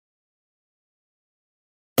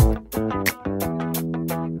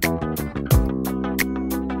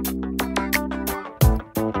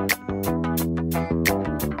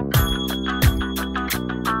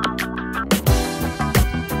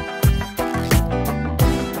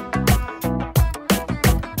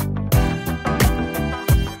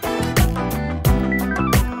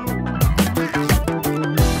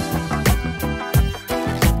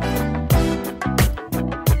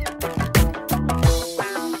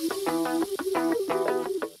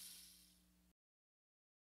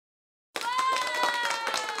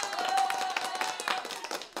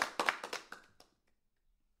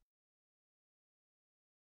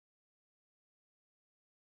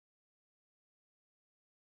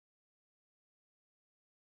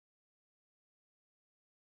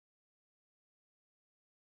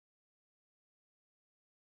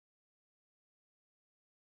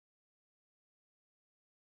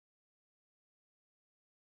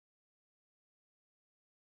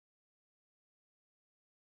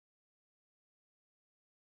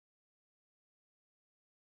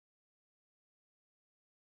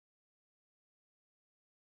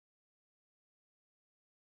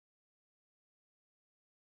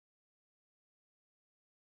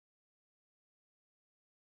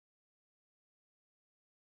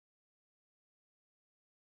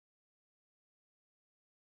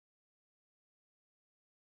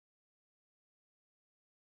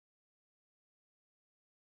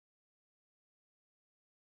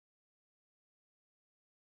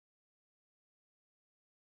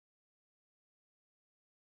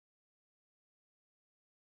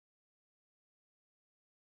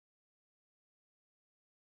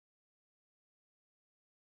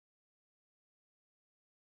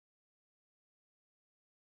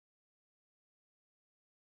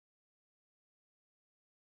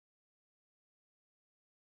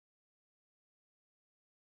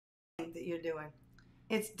That you're doing.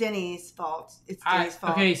 It's Denny's fault. It's Denny's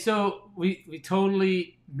fault. Okay, so we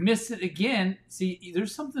totally missed it again. See,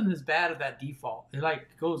 there's something that's bad at that default. It like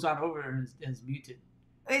goes on over and is muted.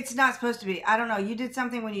 It's not supposed to be. I don't know. You did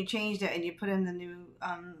something when you changed it and you put in the new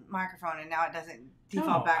microphone, and now it doesn't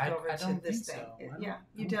default back over to this thing. Yeah,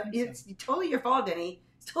 you do. It's totally your fault, Denny.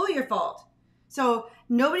 It's totally your fault. So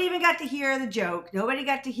nobody even got to hear the joke. Nobody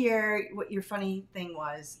got to hear what your funny thing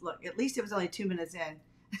was. Look, at least it was only 2 minutes in.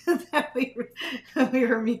 That we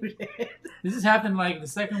were muted. This has happened like the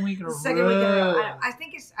second week in a row. Second week in a row. I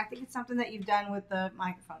think it's something that you've done with the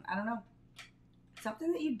microphone. I don't know.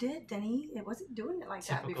 Something that you did, Denny. It wasn't doing it like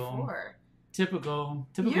that before. Typical.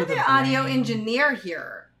 You're the audio engineer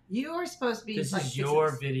here. You are supposed to be. This is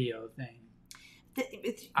your video thing.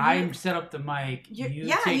 I set up the mic. You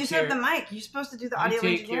set up the mic. You're supposed to do the audio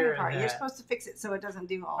engineering part. You're supposed to fix it so it doesn't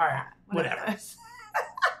do all that. Whatever.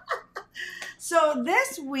 So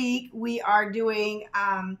this week we are doing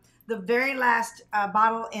the very last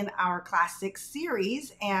bottle in our classic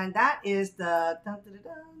series, and that is the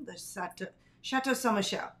Chateau Summer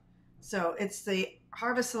Show. So it's the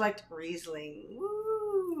Harvest Select Riesling.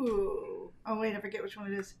 Woo! Oh wait, I forget which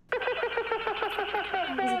one it is. Oh, is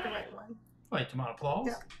it the right one? Wait, tomato applause?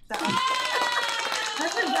 Yeah, that one. I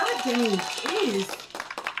forgot, Denny. Jeez.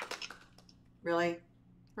 Really?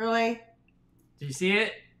 Do you see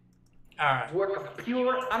it? All right. Work of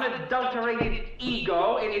pure, unadulterated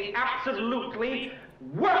ego, and it's absolutely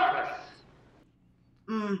worthless.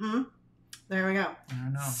 Mm-hmm. There we go. I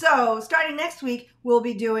don't know. So, starting next week, we'll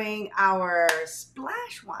be doing our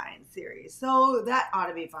Splash Wine series. So, that ought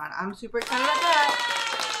to be fun. I'm super excited about that.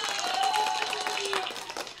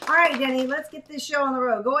 All right, Denny, let's get this show on the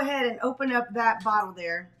road. Go ahead and open up that bottle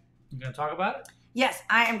there. You going to talk about it? Yes,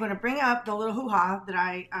 I am going to bring up the little hoo-ha that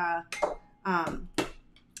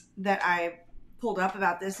I pulled up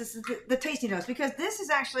about this. This is the tasting notes, because this is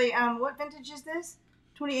actually, what vintage is this?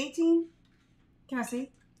 2018? Can I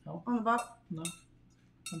see? No. On the bottle? No.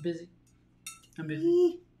 I'm busy.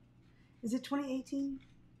 Is it 2018?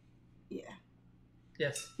 Yeah.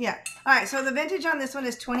 Yes. Yeah. All right. So the vintage on this one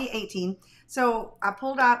is 2018. So I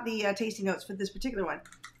pulled out the tasting notes for this particular one.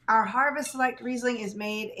 Our Harvest Select Riesling is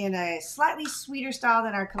made in a slightly sweeter style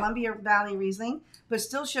than our Columbia Valley Riesling, but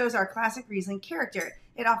still shows our classic Riesling character.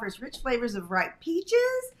 It offers rich flavors of ripe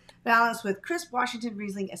peaches, balanced with crisp Washington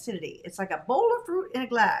Riesling acidity. It's like a bowl of fruit in a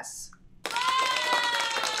glass.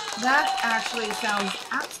 That actually sounds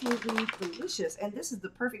absolutely delicious, and this is the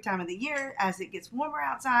perfect time of the year as it gets warmer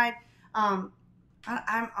outside. I'm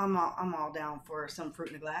all down for some fruit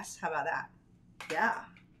in a glass. How about that? Yeah,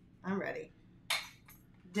 I'm ready.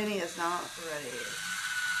 Denny is not ready.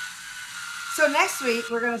 So next week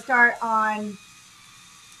we're going to start on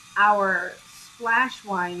our Splash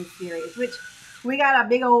Wine series, which we got a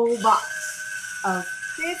big old box of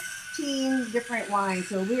 15 different wines.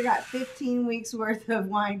 So we got 15 weeks worth of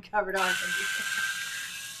wine covered on.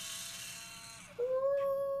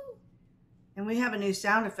 And we have a new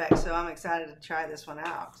sound effect, so I'm excited to try this one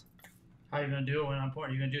out. How are you going to do it when I'm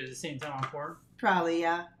pouring? Are you going to do it at the same time I'm pouring? Probably,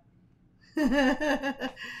 yeah.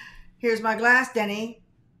 Here's my glass, Denny.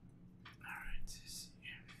 All right.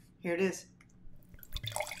 Here it is.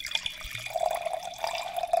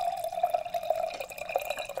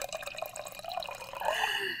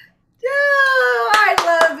 Oh, I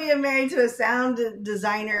love being married to a sound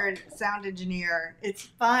designer and sound engineer. It's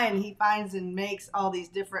fun. He finds and makes all these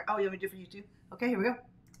different... Oh, you want me to do it for you too? Okay, here we go.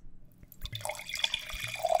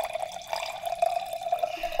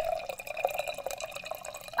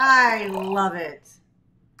 I love it.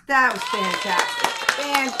 That was fantastic.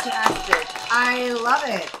 Fantastic. I love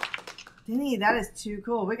it. Denny, that is too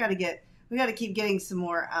cool. We got to keep getting some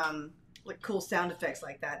more like cool sound effects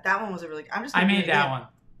like that. That one was a really... I made that one.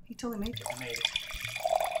 He totally made it. I made it.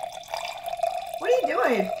 What are you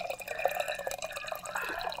doing?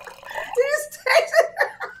 You just tasted it.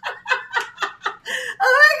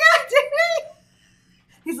 Oh my God, Denny!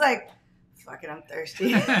 He's like, fuck it, I'm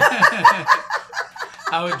thirsty.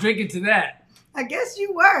 I was drinking to that. I guess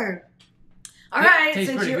you were. All right,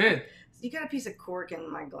 tastes pretty good. You got a piece of cork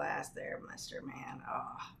in my glass there, Mr. Man.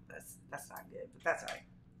 Oh, that's not good, but that's all right.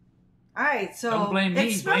 All right, so don't blame me.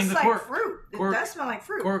 It smells blame the like cork. fruit. Cork. It does smell like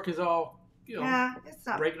fruit. Cork is all, yeah, it's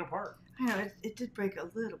not breaking apart. I know it did break a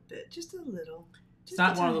little bit, just a little. It's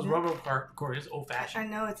not one of those rubber cork. It's old fashioned. I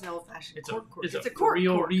know it's an old fashioned. It's a cork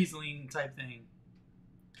real cork. Riesling type thing.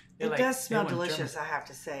 It does smell delicious, I have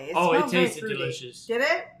to say. It tasted delicious. Did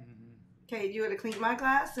it? Mm-hmm. Okay, you want to clink my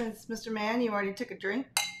glass since Mr. Man, you already took a drink.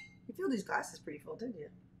 You filled these glasses pretty full, didn't you?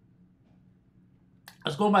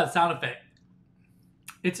 Let's go by the sound effect.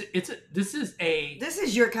 This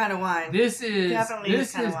is your kind of wine. This is definitely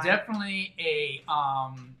a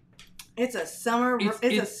It's a summer.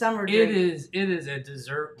 It's a summer drink. It is a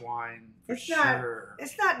dessert wine for sure.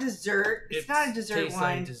 It's not dessert. It's not a dessert tastes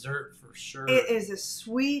wine. Like dessert for sure. It is a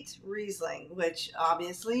sweet Riesling, which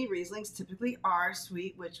obviously Rieslings typically are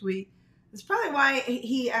sweet. That's probably why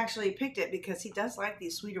he actually picked it, because he does like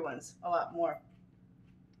these sweeter ones a lot more.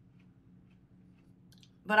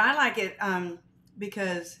 But I like it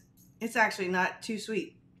because it's actually not too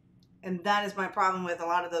sweet, and that is my problem with a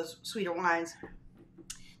lot of those sweeter wines.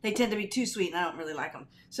 They tend to be too sweet, and I don't really like them.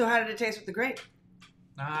 So how did it taste with the grape?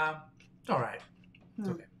 It's all right. It's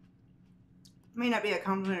okay. May not be a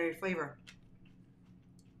complimentary flavor.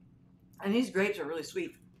 And these grapes are really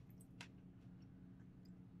sweet.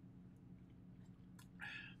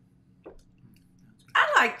 I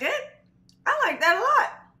liked it. I liked that a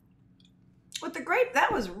lot. With the grape,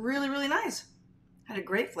 that was really, really nice. Had a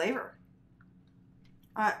great flavor.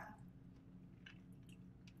 Are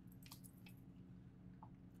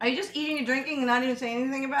you just eating and drinking and not even saying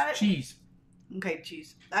anything about it? Cheese. Okay,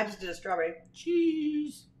 cheese. I just did a strawberry.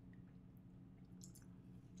 Cheese.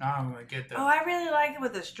 I'm going to get that. Oh, I really like it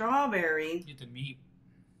with the strawberry. Get the meat.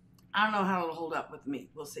 I don't know how it'll hold up with the meat.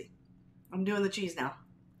 We'll see. I'm doing the cheese now.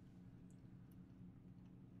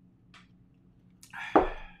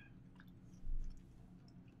 What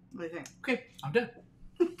do you think? Okay, I'm done.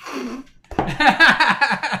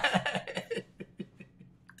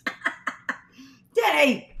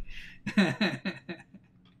 Denny!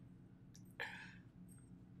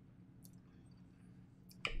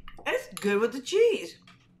 It's good with the cheese.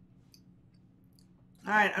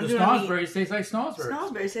 All right, I'm doing Snosberries taste like Snosberries.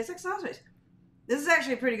 Snosberries taste like Snosberries. This is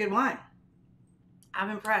actually a pretty good wine. I'm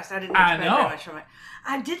impressed. I didn't expect very much from it.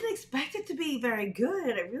 I didn't expect it to be very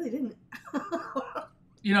good. I really didn't.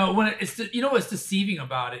 You know, what's deceiving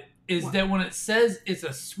about it is that when it says it's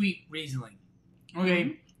a sweet Riesling. Okay,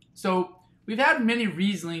 mm-hmm. So we've had many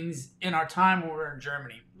Rieslings in our time when we were in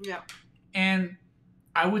Germany. Yeah. And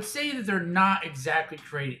I would say that they're not exactly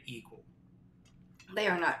created equal. They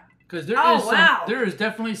are not. Because there is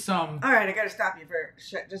definitely some. All right, I got to stop you for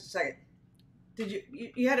just a second. Did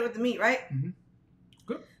you had it with the meat, right? Mm-hmm.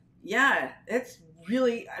 Good. Yeah, it's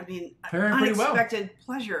really, unexpected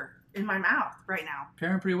pleasure in my mouth right now.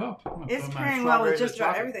 Pairing pretty well. It's pairing well with just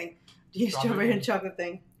about everything. The strawberry and chocolate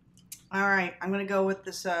thing. All right, I'm going to go with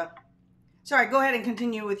this. Sorry, go ahead and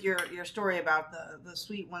continue with your story about the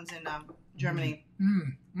sweet ones in Germany.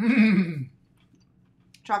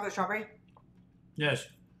 Chocolate strawberry? Yes.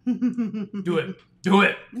 Do it. Do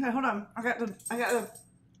it. Okay, hold on. I got the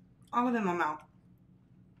olive in my mouth.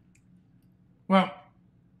 Well,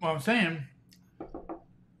 what I'm saying,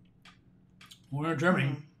 when we were in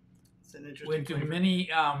Germany, we went to many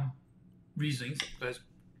Rieslings, because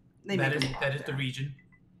that is the region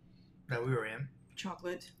that we were in.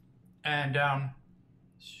 Chocolate. And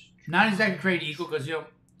not exactly created equal because, you know,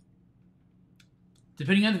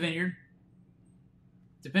 depending on the vineyard,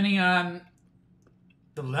 depending on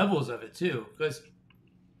the levels of it too, because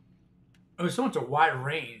there's so much a wide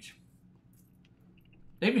range.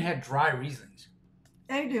 They even had dry Rieslings.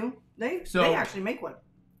 They do. They actually make one.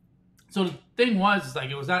 So the thing was, like,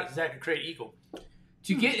 it was not exactly created equal.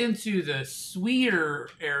 To get into the sweeter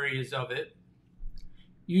areas of it,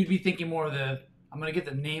 you'd be thinking more of the, I'm going to get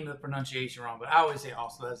the name of the pronunciation wrong, but I always say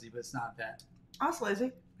Auslese, but it's not that.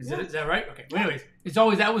 Auslese. Is that right? Okay. Well, anyways,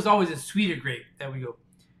 that was always a sweeter grape that we go.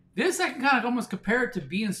 This I can kind of almost compare it to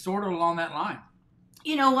being sort of along that line.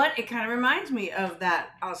 You know what? It kind of reminds me of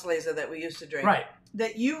that Auslese that we used to drink. Right.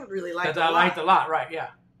 That you really liked That I liked a lot, right, yeah.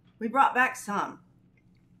 We brought back some,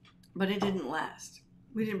 but it didn't last.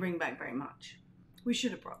 We didn't bring back very much. We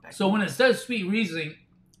should have brought back So when it says sweet Riesling,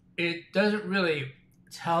 it doesn't really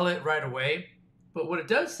tell it right away. But what it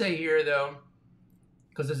does say here, though,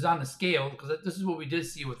 because it's on the scale, because this is what we did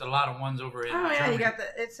see with a lot of ones over in Germany. Yeah, you got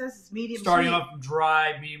it says it's medium Starting sweet. off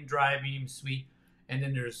dry, medium sweet, and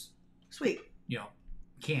then there's sweet, you know,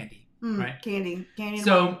 candy, right? Candy.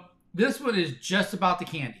 So this one is just about the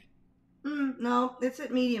candy. No, it's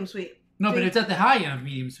at medium sweet. No, but it's at the high end of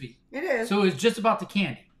medium sweet. It is. So it's just about the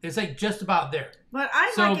candy. It's like just about there. But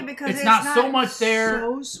I like it because it's not so much there.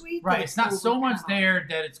 So sweet. Right. It's not so much there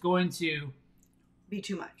that it's going to be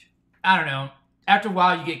too much. I don't know. After a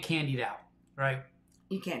while, you get candied out, right?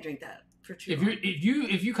 You can't drink that for too long. If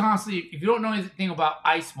you don't know anything about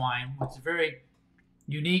ice wine, which is a very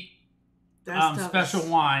unique, special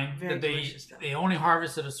wine that they only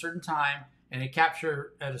harvest at a certain time and they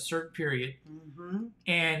capture at a certain period,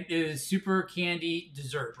 and it is super candy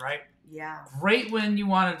dessert, right? Yeah. Great when you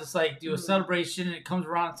want to just like do a celebration and it comes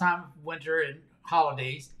around the time of winter and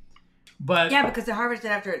holidays, but yeah, because they harvest it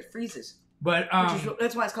after it freezes. But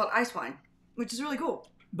that's why it's called ice wine, which is really cool.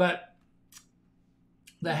 But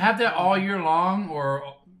they have that all year long, or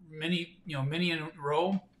many in a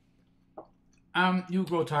row. You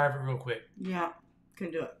grow tired of it real quick. Yeah,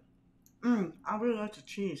 can do it. I really like the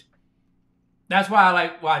cheese. That's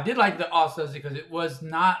why I did like the Auslese, because it was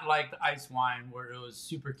not like the ice wine where it was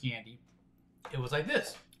super candy. It was like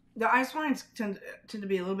this. The ice wines tend to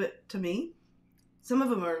be a little bit, to me, some of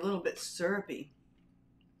them are a little bit syrupy.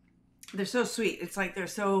 They're so sweet. It's like they're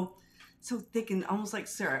so thick and almost like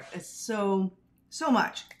syrup. It's so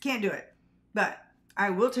much. Can't do it. But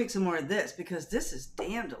I will take some more of this because this is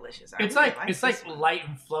damn delicious. It's like light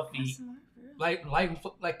and fluffy, like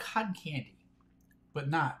cotton candy, but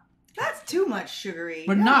not. That's too much sugary.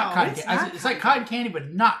 But not cotton candy. It's like cotton candy,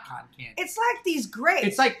 but not cotton candy. It's like these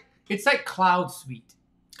grapes. It's like cloud sweet.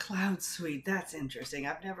 Cloud sweet. That's interesting.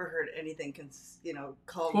 I've never heard anything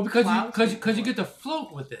called. Well, because you get to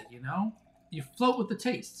float with it. You float with the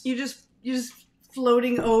taste. You just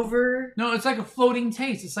floating over. No, it's like a floating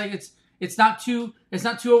taste. It's like it's not too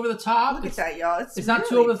over the top. Look at that, y'all. It's not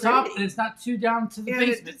too over the top, and it's not too down to the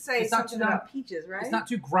basement. It did say something about peaches, right? It's not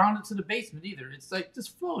too grounded to the basement either. It's like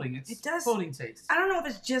just floating. It does floating taste. I don't know if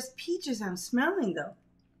it's just peaches I'm smelling though.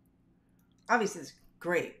 Obviously, it's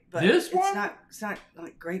grape, but it's not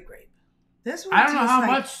like grape. This one. I don't know how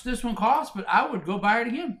much this one costs, but I would go buy it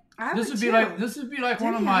again. This would be like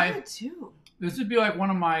one of my. I would too. This would be like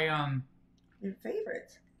one of my your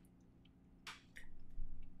favorites.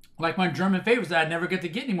 Like my German favorites that I never get to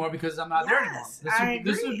get anymore because I'm not there anymore.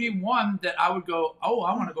 This would be one that I would go, I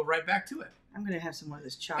want to go right back to it. I'm going to have some more of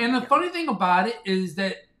this chocolate. And the funny thing about it is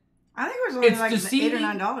that I think it was only like $8 or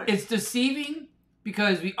 $9. It's deceiving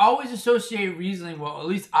because we always associate Riesling, well, at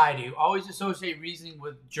least I do, always associate Riesling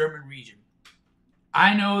with German region.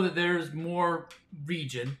 I know that there's more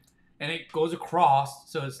region and it goes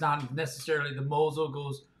across, so it's not necessarily the Mosel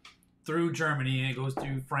goes through Germany and it goes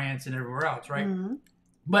through France and everywhere else, right? Mm-hmm.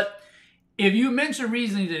 But if you mention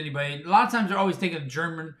Riesling to anybody, a lot of times they're always thinking of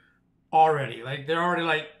German already. Like, they're already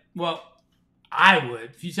like, well, I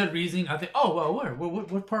would. If you said Riesling, I think, oh, well, where?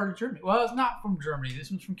 What part of Germany? Well, it's not from Germany.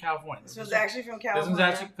 This one's from California. This one's actually from California. This one's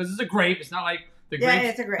actually, because it's a grape. It's not like the grape. Yeah,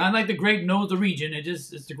 it's a grape. Not like the grape knows the region. It's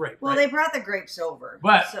the grape. Well, right? They brought the grapes over.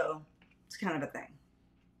 So it's kind of a thing.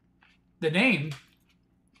 The name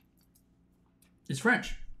is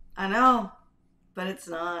French. I know. But it's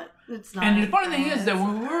not. It's not. And the funny thing is that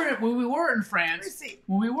when we were in France,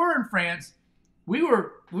 we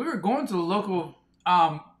were going to the local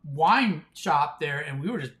wine shop there, and we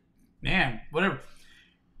were just, man, whatever.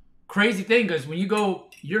 Crazy thing, because when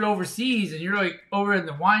you're overseas and you're like over in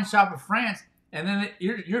the wine shop of France, and then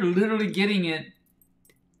you're literally getting it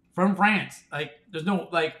from France. Like, there's no,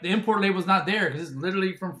 like, the import label's not there because it's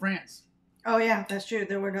literally from France. Oh yeah, that's true.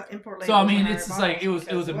 There were no import labels. So I mean, it's just like it was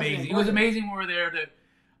amazing. It was amazing when we were there.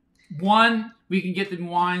 One, we can get the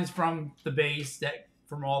wines from the base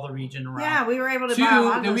from all the region around. Yeah, we were able to buy a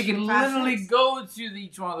lot of that those we can literally go to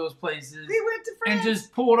each one of those places. We went to France and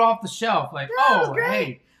just pull it off the shelf. Like,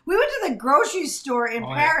 hey. We went to the grocery store in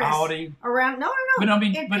Paris. Audi. Around no. But I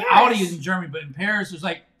mean, but Audi is in Germany. But in Paris, it's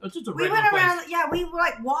like it's just a regular place. We went around. Yeah, we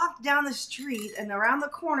like walked down the street and around the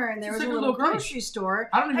corner, and there was a little grocery store.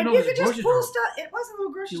 I don't even know if it was a grocery store. It wasn't a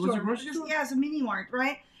little grocery store. Was it a grocery store? Yeah, it's a mini mart,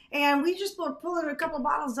 right? And we just pulled a couple of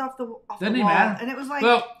bottles off the wall, matter. And it was like,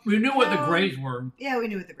 well, we knew what the grapes were. Yeah, we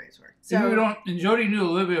knew what the grapes were. So and Jody knew a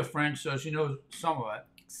little bit of French, so she knows some of it.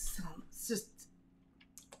 So it's just.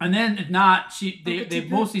 And then if not, they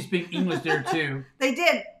mostly speak English there too. They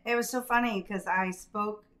did. It was so funny because I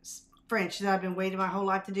spoke French that I've been waiting my whole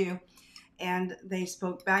life to do, and they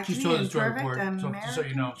spoke back to me in perfect American so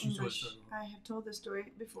you know, English. I have told this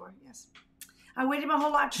story before. Yes, I waited my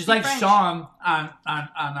whole life to She's speak like French. Sean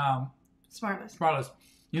on Smartless.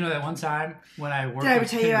 You know that one time when I worked Did I ever with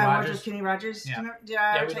tell you I worked with Kenny Rogers? Yeah. Did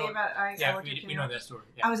I ever tell you about I worked with Kenny we know Rogers? that story.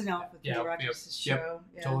 Yeah. I was an elf with Kenny Rogers' show.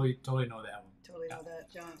 Yeah. Totally know that one. Totally know that.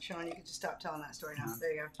 Sean, you can just stop telling that story now.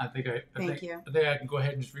 There you go. I think Thank you. I think I can go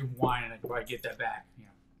ahead and just rewind and I can probably get that back. Yeah.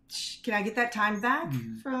 Can I get that time back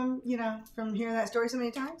from hearing that story so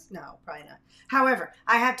many times? No, probably not. However,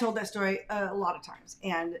 I have told that story a lot of times,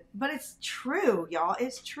 but it's true, y'all.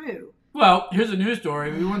 It's true. Well, here's a news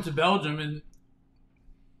story. We went to Belgium and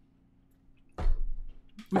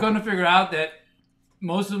we're going to figure out that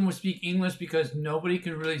most of them would speak English because nobody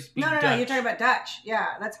can really speak Dutch. No, you're talking about Dutch. Yeah,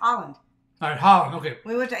 that's Holland. All right, Holland, okay.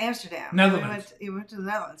 We went to Amsterdam. Netherlands. We went to the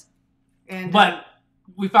Netherlands. But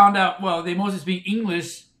we found out, well, they mostly speak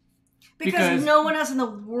English because no one else in the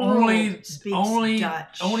world speaks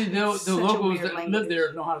Dutch. Only the locals that live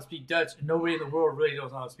there know how to speak Dutch, and nobody in the world really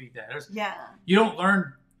knows how to speak that. You don't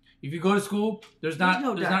learn. If you go to school, there's not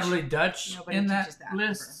really Dutch in that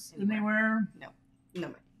list anywhere. No.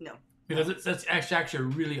 Because that's actually a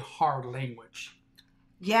really hard language.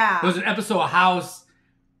 Yeah. There was an episode of House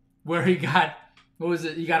where he got,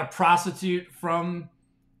 he got a prostitute from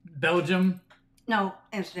Belgium. No,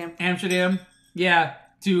 Amsterdam. Amsterdam, yeah,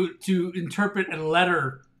 to interpret a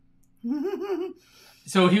letter.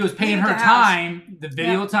 So he was paying her time, the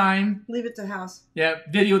video time. Leave it to House. Yeah,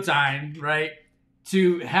 video time, right,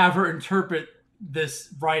 to have her interpret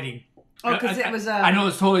this writing. Oh, because it was. I know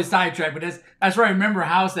it's totally sidetracked, but that's where I remember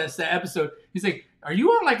House. That's the episode. He's like, "Are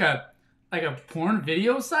you on like a porn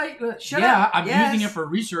video site?" Shut up. I'm using it for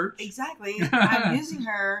research. Exactly. I'm using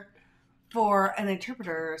her for an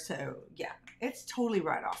interpreter. So yeah, it's totally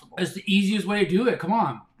right off the board. It's the easiest way to do it. Come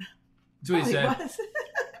on. That's what he said. It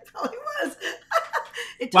probably was.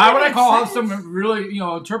 Why would I call out some really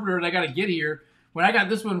interpreter that I got to get here when I got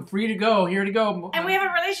this one free to go, here to go? And we have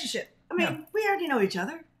a relationship. I mean, we already know each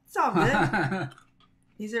other. It's all good.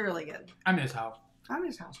 These are really good. I miss House. I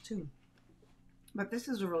miss House too. But this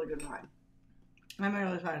is a really good wine. I'm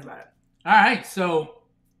really excited about it. All right, so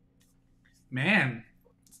man,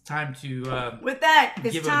 it's time to with that,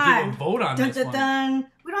 it's give time. A vote on this one. Dun.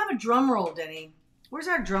 We don't have a drum roll, Denny. Where's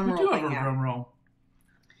our drum roll? We do have a drum roll.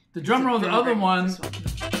 The drum roll, the other one.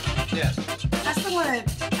 Yes. That's the one.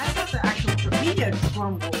 That's not the actual drum. We did a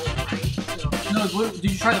drum roll, right? So. No,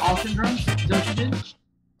 did you try the Austrian drums? Is that what you did?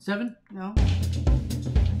 7? No.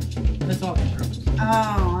 That's Austrian drums.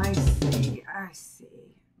 Oh, I see.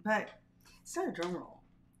 But it's not a drum roll.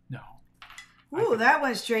 No. Ooh, that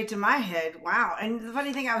went straight to my head. Wow. And the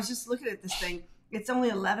funny thing, I was just looking at this thing. It's only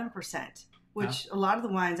 11%, which a lot of the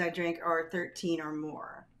wines I drink are 13 or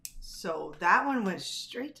more. So that one went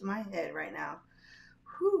straight to my head right now.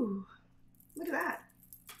 Whew. Look at that.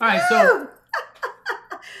 All right, so.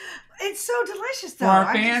 It's so delicious, though. For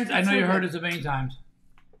our fans, I know you heard us a million times.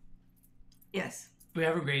 Yes. We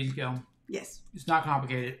have a grading scale. Yes. It's not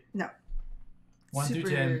complicated. No. 1 through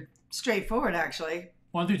 10. Straightforward, actually.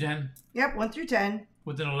 1 through 10. Yep, 1 through 10.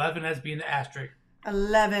 With an 11 as being the asterisk.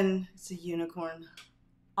 11. It's a unicorn.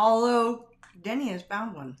 Although, Denny has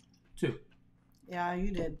found one. 2. Yeah,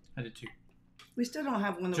 you did. I did 2. We still don't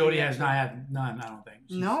have one. Jody has not had none, I don't think.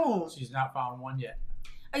 She's not found one yet.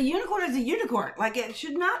 A unicorn is a unicorn. Like, it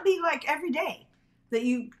should not be like every day that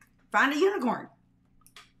you find a unicorn.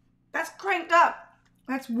 That's cranked up.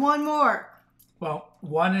 That's one more. Well,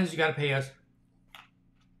 1 is you got to pay us.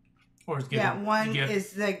 Or it's given. Yeah, 1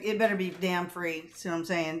 is like, it better be damn free. See what I'm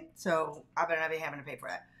saying? So I better not be having to pay for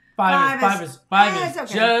that. 5 is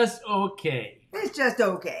okay. Just okay. It's just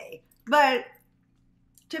okay. But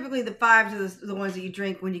typically the 5s are the ones that you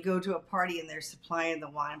drink when you go to a party and they're supplying the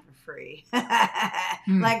wine for free.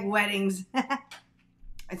 Like weddings.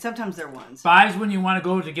 And sometimes they're ones. 5's when you want to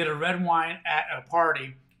go to get a red wine at a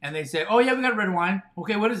party, and they say, "Oh yeah, we got red wine."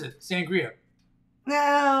 Okay, what is it? Sangria.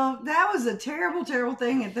 No, that was a terrible, terrible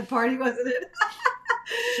thing at the party, wasn't it?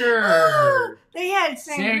 Sure. They had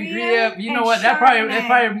sangria. You know what? That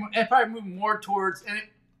probably moved more towards. And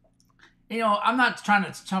I'm not trying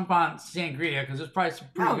to jump on sangria because there's probably some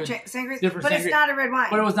pretty good sangria, different but sangria. It's not a red wine.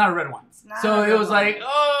 But it was not a red wine. So it was like,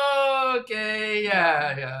 oh, okay,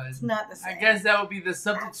 yeah. It's not the same. I guess that would be the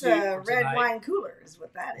substitute. That's a red wine cooler is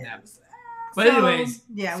what that is. Yeah. But anyways,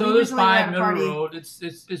 so there's 5 Middle Road. It's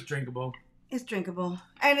drinkable. It's drinkable.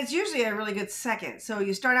 And it's usually a really good second. So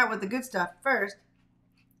you start out with the good stuff first,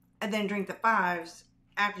 and then drink the 5s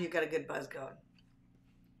after you've got a good buzz going.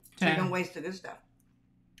 10. So you don't waste the good stuff.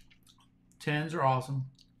 10s are awesome.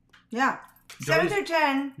 Yeah. 7 through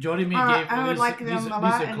 10. Jody me gave I would like them a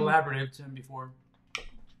lot. These are collaborative to him before.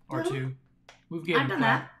 Or 2. We've given them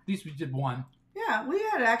that. At least we did 1. Yeah, we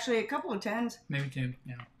had actually a couple of 10s. Maybe 2,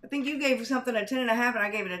 yeah. I think you gave something a 10.5 and I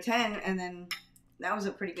gave it a 10, and then that was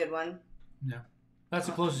a pretty good one. Yeah. That's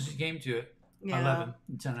the closest you came to it. Yeah. 11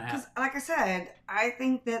 and 10.5. Like I said, I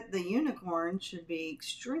think that the unicorn should be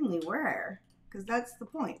extremely rare because that's the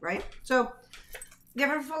point, right? So,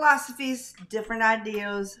 different philosophies, different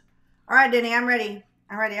ideals. All right, Denny, I'm ready.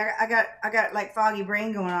 I got like foggy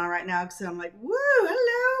brain going on right now because I'm like, woo,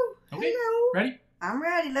 hello. Okay. Hello. Ready? I'm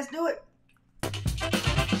ready. Let's do it.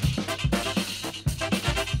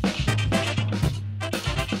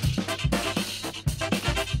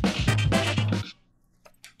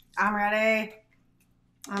 I'm ready.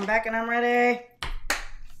 I'm back and I'm ready.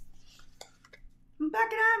 I'm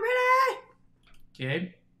back and I'm ready.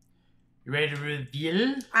 Okay. You ready to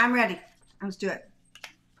reveal? I'm ready. Let's do it.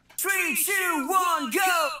 3, 2, 1,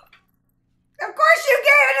 go! Of course you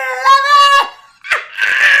gave it an 11!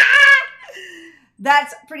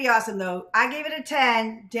 That's pretty awesome, though. I gave it a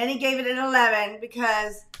 10. Denny gave it an 11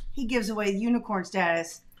 because he gives away unicorn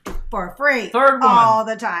status for free. Third one. All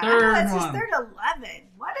the time. Third that's one. his third 11.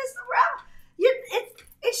 What is the problem?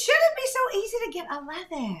 It shouldn't be so easy to get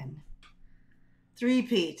 11.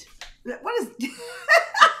 3-peat. What is...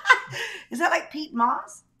 Is that like Pete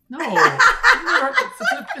Moss? No.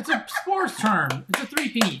 it's a sports term. It's a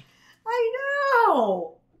 3-peat. I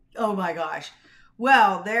know. Oh my gosh.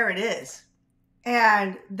 Well, there it is.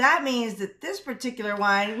 And that means that this particular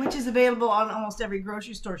wine, which is available on almost every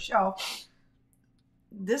grocery store shelf,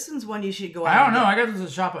 this one's one you should go out. I don't know. I got this at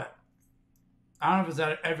a shop at. I don't know if it's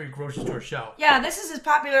at every grocery store shelf. Yeah, this is as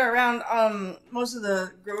popular around most of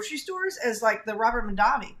the grocery stores as like the Robert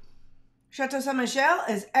Mondavi. Chateau Saint Michel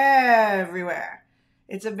is everywhere.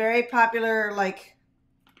 It's a very popular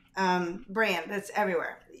brand that's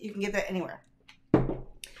everywhere. You can get that anywhere,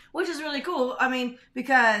 which is really cool. I mean,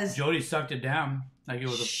 because Jody sucked it down like it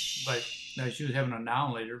was like she was having a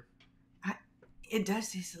now later. It does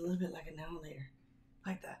taste a little bit like a now later,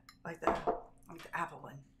 like the apple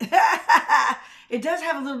one. It does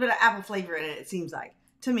have a little bit of apple flavor in it. It seems like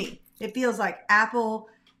to me, it feels like apple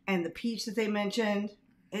and the peach that they mentioned.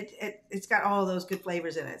 It's got all of those good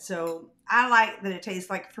flavors in it. So I like that it tastes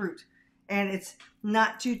like fruit, and it's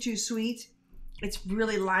not too sweet. It's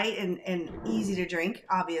really light and easy to drink,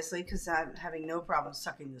 obviously, because I'm having no problem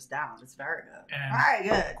sucking this down. It's very good. And very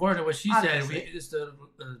good. According to what she said, it's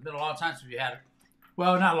been a long time since we had it.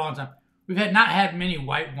 Well, not a long time. We've not had many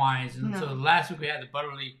white wines, and so last week we had the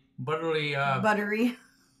buttery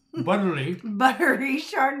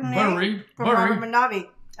Chardonnay from Robert Mondavi,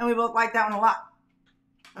 and we both liked that one a lot.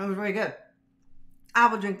 It was really good. I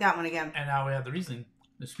will drink that one again. And now we have the Riesling,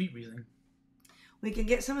 the sweet Riesling. We can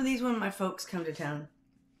get some of these when my folks come to town.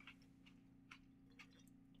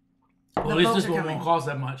 Well, at least this one won't cost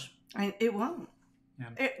that much. It won't.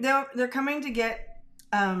 Yeah. They're coming to get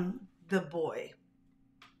the boy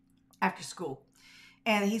after school.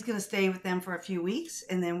 And he's going to stay with them for a few weeks.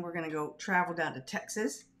 And then we're going to go travel down to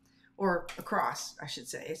Texas. Or across, I should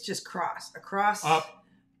say. It's just cross. Across. Up.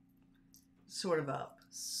 Sort of up.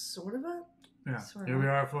 Sort of up? Yeah. Sort Here of we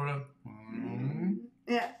are, Florida. Mm-hmm.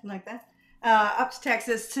 Yeah, like that. Up to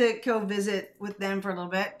Texas to go visit with them for a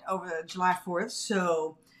little bit over July 4th.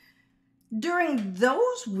 So during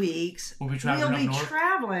those weeks, we'll be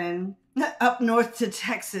traveling up north to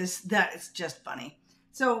Texas. That is just funny.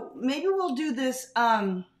 So maybe we'll do this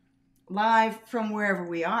live from wherever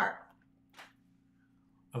we are.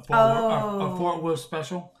 A Fort Worth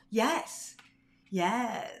special? Yes.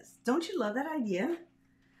 Don't you love that idea?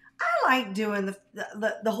 I like doing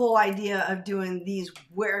the whole idea of doing these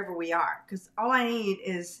wherever we are, because all I need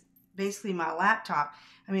is basically my laptop.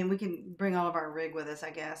 I mean, we can bring all of our rig with us,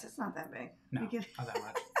 I guess. It's not that big. No, not that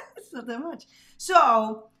much. It's not that much.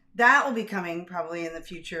 So That will be coming probably in the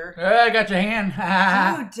future. I got your hand.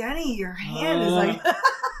 Oh, Denny, your hand is like...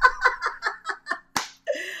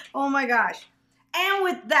 Oh, my gosh. And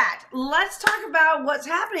with that, let's talk about what's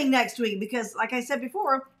happening next week. Because, like I said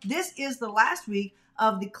before, this is the last week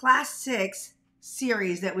of the Class 6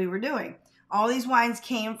 series that we were doing. All these wines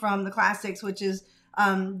came from the Class 6, which is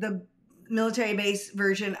the military base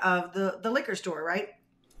version of the liquor store, right?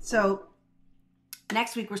 So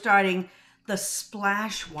next week we're starting the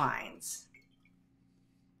splash wines.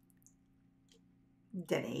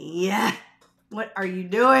 Denny, what are you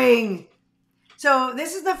doing? So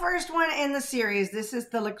this is the first one in the series. This is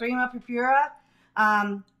the Lacrima Purpura.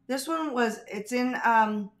 This one it's in,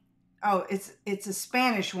 it's a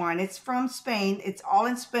Spanish wine. It's from Spain. It's all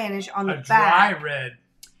in Spanish on the back. Dry red.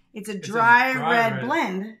 It's a dry red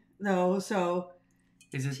blend, though. So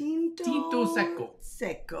is it Tinto Seco?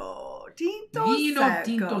 Tinto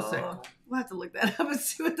Seco. We'll have to look that up and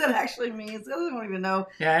see what that actually means. I don't even know.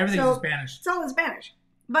 Yeah, everything's in Spanish. It's all in Spanish.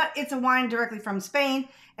 But it's a wine directly from Spain.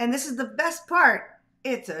 And this is the best part.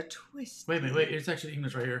 It's a twist. Wait. It's actually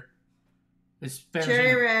English right here. It's Spanish.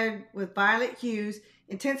 Cherry red with violet hues.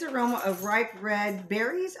 Intense aroma of ripe red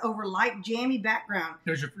berries over light jammy background.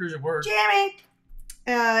 There's your word. Jammy.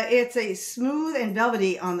 It's a smooth and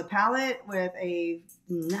velvety on the palate with a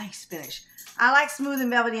nice finish. I like smooth and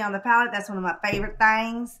velvety on the palate. That's one of my favorite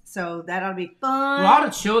things. So that ought to be fun. Well, I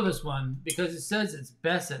ought to chill this one because it says it's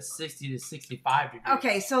best at 60 to 65 degrees.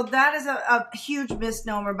 Okay, so that is a huge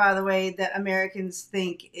misnomer, by the way, that Americans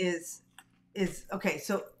think is okay.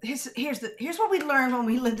 So here's what we learned when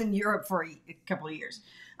we lived in Europe for a couple of years.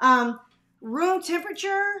 Room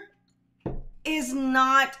temperature is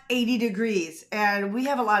not 80 degrees, and we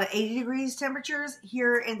have a lot of 80 degrees temperatures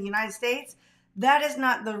here in the United States. That is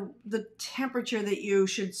not the temperature that you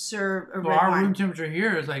should serve a red wine. Our room temperature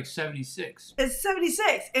here is like 76. It's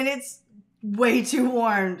 76, and it's way too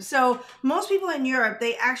warm. So most people in Europe,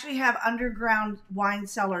 they actually have underground wine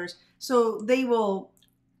cellars. So they will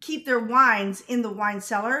keep their wines in the wine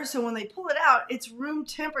cellar. So when they pull it out, it's room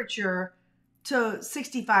temperature to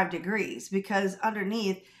 65 degrees because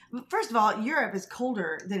underneath, first of all, Europe is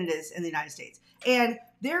colder than it is in the United States. And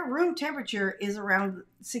their room temperature is around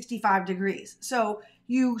 65 degrees. So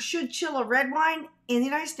you should chill a red wine in the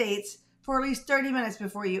United States for at least 30 minutes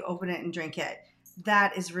before you open it and drink it.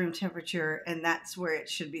 That is room temperature, and that's where it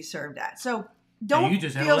should be served at. So don't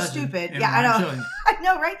feel stupid. Yeah, I know. I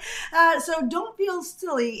know, right? So don't feel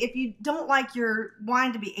silly if you don't like your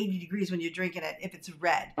wine to be 80 degrees when you're drinking it, if it's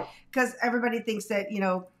red. Because everybody thinks that,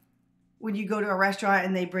 when you go to a restaurant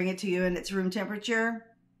and they bring it to you and it's room temperature,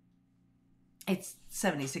 it's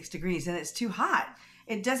 76 degrees and it's too hot.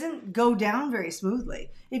 It doesn't go down very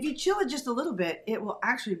smoothly. If you chill it just a little bit, it will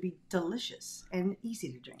actually be delicious and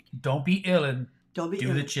easy to drink. Don't be illin'. Do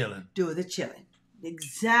the chillin'. Do the chillin'.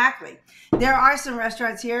 Exactly. There are some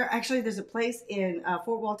restaurants here. Actually, there's a place in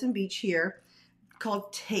Fort Walton Beach here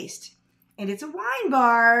called Taste. And it's a wine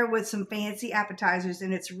bar with some fancy appetizers,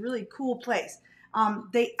 and it's a really cool place.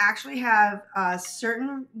 They actually have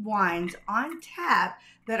certain wines on tap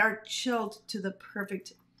that are chilled to the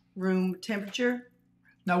perfect room temperature.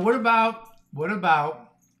 Now, what about when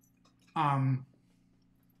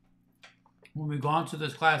we go on to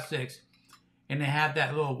this Class 6 and they have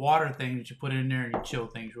that little water thing that you put in there and you chill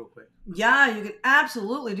things real quick? Yeah, you can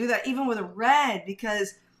absolutely do that even with a red,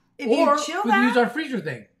 because if you chill we use our freezer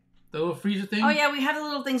thing. The little freezer thing? Oh, yeah, we have the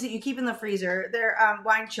little things that you keep in the freezer. They're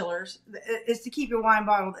wine chillers. It's to keep your wine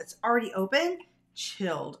bottle that's already open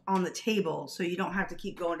chilled on the table so you don't have to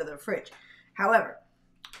keep going to the fridge. However,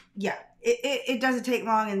 yeah, it doesn't take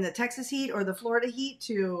long in the Texas heat or the Florida heat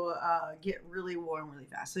to get really warm really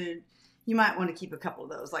fast. So you might want to keep a couple of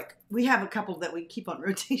those. Like, we have a couple that we keep on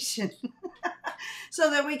rotation. So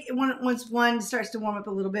that once one starts to warm up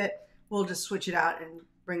a little bit, we'll just switch it out and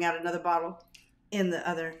bring out another bottle in the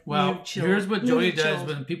other. Well, here's what Jody does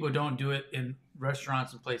when people don't do it in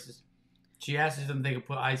restaurants and places. She asks them if they can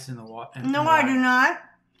put ice in the water. No, I do not.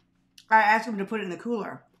 I ask them to put it in the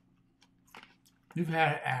cooler. You've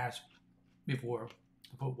had to ask before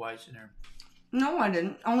to put whites in there. No, I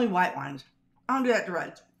didn't. Only white wines. I don't do that to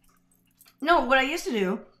reds. No, what I used to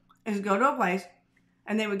do is go to a place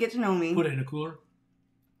and they would get to know me. Put it in a cooler?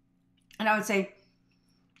 And I would say,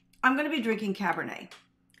 I'm going to be drinking Cabernet.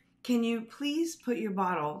 Can you please put your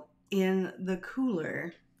bottle in the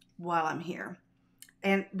cooler while I'm here?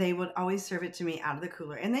 And they would always serve it to me out of the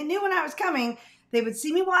cooler. And they knew when I was coming, they would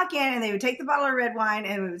see me walk in and they would take the bottle of red wine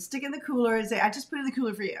and we would stick it in the cooler and say, I just put it in the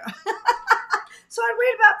cooler for you. So I'd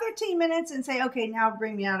wait about 15 minutes and say, okay, now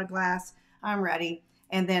bring me out a glass. I'm ready.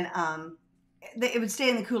 And then it would stay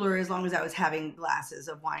in the cooler as long as I was having glasses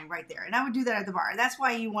of wine right there. And I would do that at the bar. And that's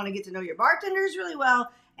why you want to get to know your bartenders really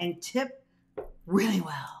well and tip really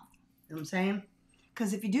well. You know what I'm saying?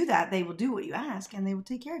 Because if you do that, they will do what you ask and they will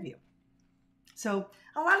take care of you. So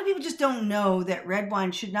a lot of people just don't know that red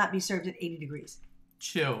wine should not be served at 80 degrees.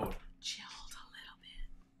 Chilled A little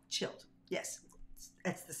bit. Chilled. Yes.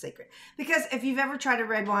 That's the secret. Because if you've ever tried a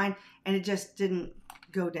red wine and it just didn't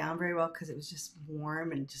go down very well because it was just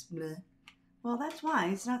warm and just bleh, well, that's why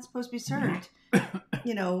it's not supposed to be served,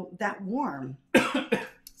 that warm.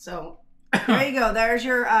 So there you go. There's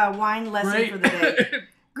your wine lesson for the day.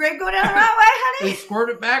 Grape, go down the wrong way, honey. They squirt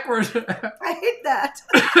it backwards. I hate that.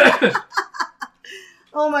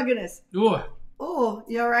 Oh my goodness. Ooh. Oh,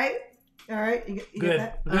 you all right? All right. You good.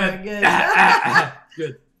 Get that? Good. All right,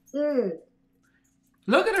 good. Good.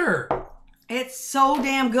 Look at her. It's so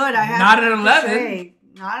damn good. I have not at 11. 11.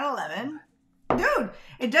 Not at 11. Dude,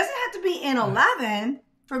 it doesn't have to be in 11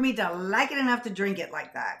 for me to like it enough to drink it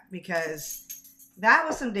like that, because that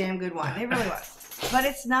was some damn good wine. It really was. But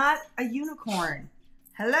it's not a unicorn.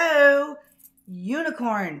 Hello?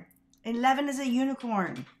 Unicorn. 11 is a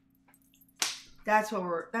unicorn. That's what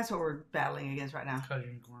we're battling against right now.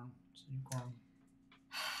 Unicorn. It's a unicorn.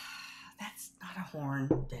 That's not a horn,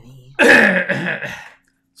 Denny.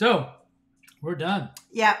 So, we're done.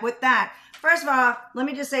 Yeah, with that. First of all, let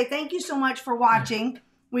me just say thank you so much for watching.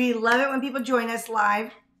 We love it when people join us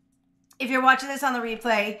live. If you're watching this on the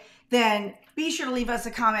replay, then be sure to leave us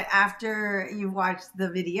a comment after you've watched the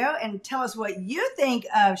video and tell us what you think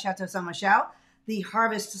of Chateau Saint Michel, the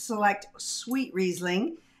Harvest Select Sweet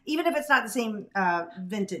Riesling, even if it's not the same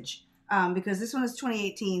vintage, because this one is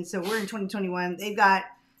 2018, so we're in 2021. They've got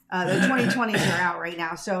the 2020s are out right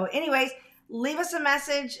now. So anyways, leave us a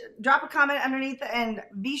message, drop a comment underneath, and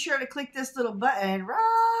be sure to click this little button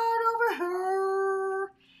right over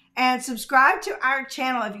here and subscribe to our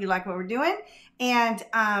channel if you like what we're doing. And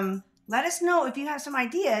let us know if you have some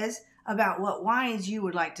ideas about what wines you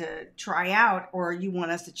would like to try out or you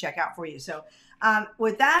want us to check out for you. So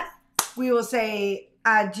with that, we will say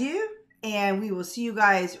adieu, and we will see you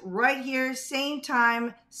guys right here, same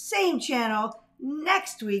time, same channel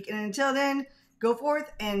next week. And until then, go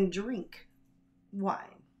forth and drink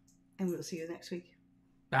wine. And we'll see you next week.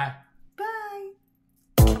 Bye. Bye.